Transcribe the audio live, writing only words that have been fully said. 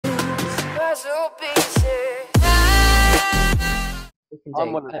We can I'm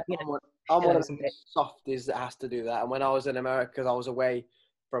do, one of, you know, I'm one of some the bits. softies that has to do that. And when I was in America, I was away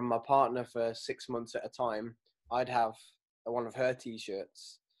from my partner for 6 months at a time. I'd have one of her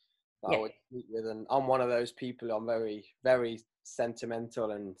T-shirts that I Yeah. would meet with, and I'm one of those people. I'm very, very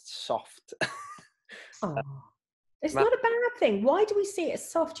sentimental and soft. Oh, it's Man, not a bad thing. Why do we see it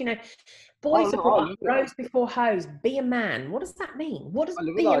as soft? You know, oh, boys are no, I brought up love it. rose before hose, be a man. What does that mean? What does I love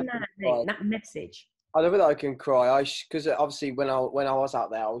it be that a I can man cry. mean? That message. I love it that I can cry. Because obviously when I was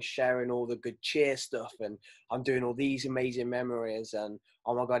out there, I was sharing all the good cheer stuff, and I'm doing all these amazing memories, and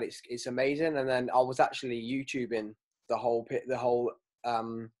oh my god, it's amazing. And then I was actually YouTubing the whole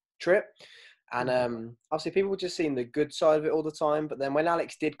trip, and obviously people were just seeing the good side of it all the time. But then when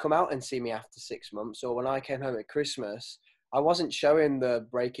Alex did come out and see me after 6 months, or when I came home at Christmas, I wasn't showing the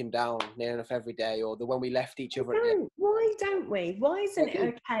breaking down near enough every day, or the when we left each other at the end. Why don't we? Why isn't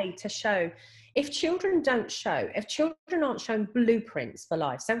it okay to show? If children aren't shown blueprints for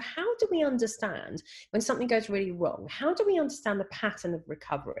life, so how do we understand when something goes really wrong? How do we understand the pattern of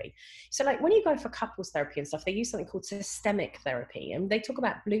recovery? So like when you go for couples therapy and stuff, they use something called systemic therapy, and they talk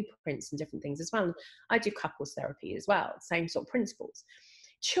about blueprints and different things as well. And I do couples therapy as well, same sort of principles.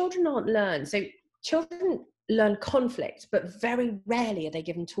 Children aren't learned. So children learn conflict, but very rarely are they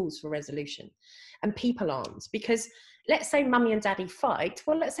given tools for resolution. And people aren't, because let's say mummy and daddy fight.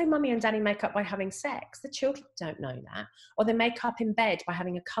 Well, let's say mummy and daddy make up by having sex. The children don't know that. Or they make up in bed by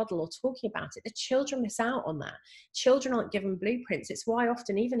having a cuddle or talking about it. The children miss out on that. Children aren't given blueprints. It's why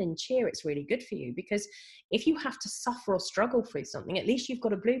often, even in cheer, it's really good for you, because if you have to suffer or struggle through something, at least you've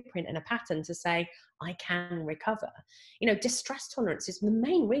got a blueprint and a pattern to say, I can recover. You know, distress tolerance is the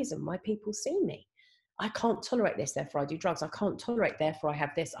main reason why people see me. I can't tolerate this, therefore I do drugs. I can't tolerate, therefore I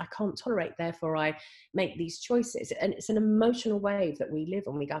have this. I can't tolerate, therefore I make these choices. And it's an emotional wave that we live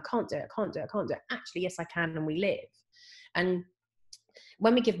on. We go, I can't do it, I can't do it, I can't do it. Actually, yes, I can, and we live. And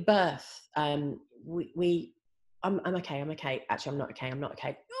when we give birth, I'm okay, I'm okay. Actually, I'm not okay, I'm not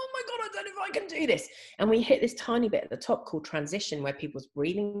okay. Oh my God, I don't know if I can do this. And we hit this tiny bit at the top called transition, where people's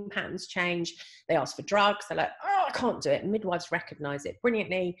breathing patterns change. They ask for drugs. They're like, oh, I can't do it. And midwives recognize it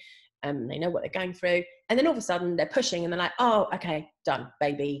brilliantly. They know what they're going through. And then all of a sudden they're pushing and they're like, oh, okay, done,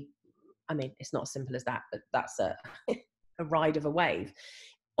 baby. I mean, it's not as simple as that, but that's a ride of a wave.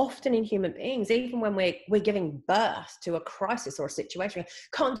 Often in human beings, even when we're giving birth to a crisis or a situation,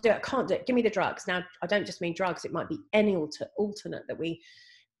 can't do it, give me the drugs. Now, I don't just mean drugs. It might be any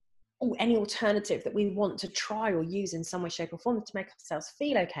any alternative that we want to try or use in some way, shape or form to make ourselves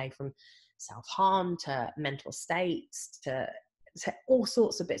feel okay, from self-harm to mental states to all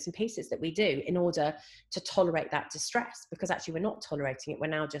sorts of bits and pieces that we do in order to tolerate that distress, because actually we're not tolerating it. We're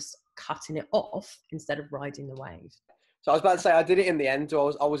now just cutting it off instead of riding the wave. So I was about to say, I did it in the end.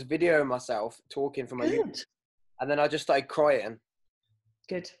 So I was videoing myself talking from my YouTube, and then I just started crying.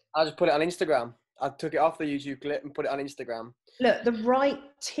 Good. I just put it on Instagram. I took it off the YouTube clip and put it on Instagram. Look, the right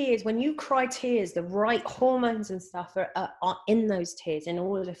tears, when you cry tears, the right hormones and stuff are in those tears in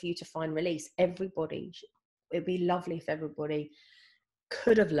order for you to find release. It'd be lovely if everybody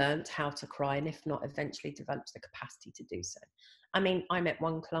could have learned how to cry, and if not, eventually develops the capacity to do so. I mean, I met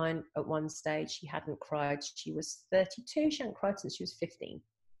one client at one stage. She hadn't cried. She was 32. She hadn't cried since she was 15.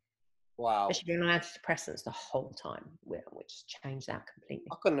 Wow. But she'd been on antidepressants the whole time, which changed that completely.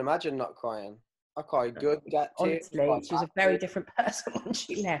 I couldn't imagine not crying. I cried good. Honestly, she was a very different person when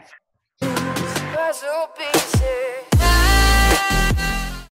she left.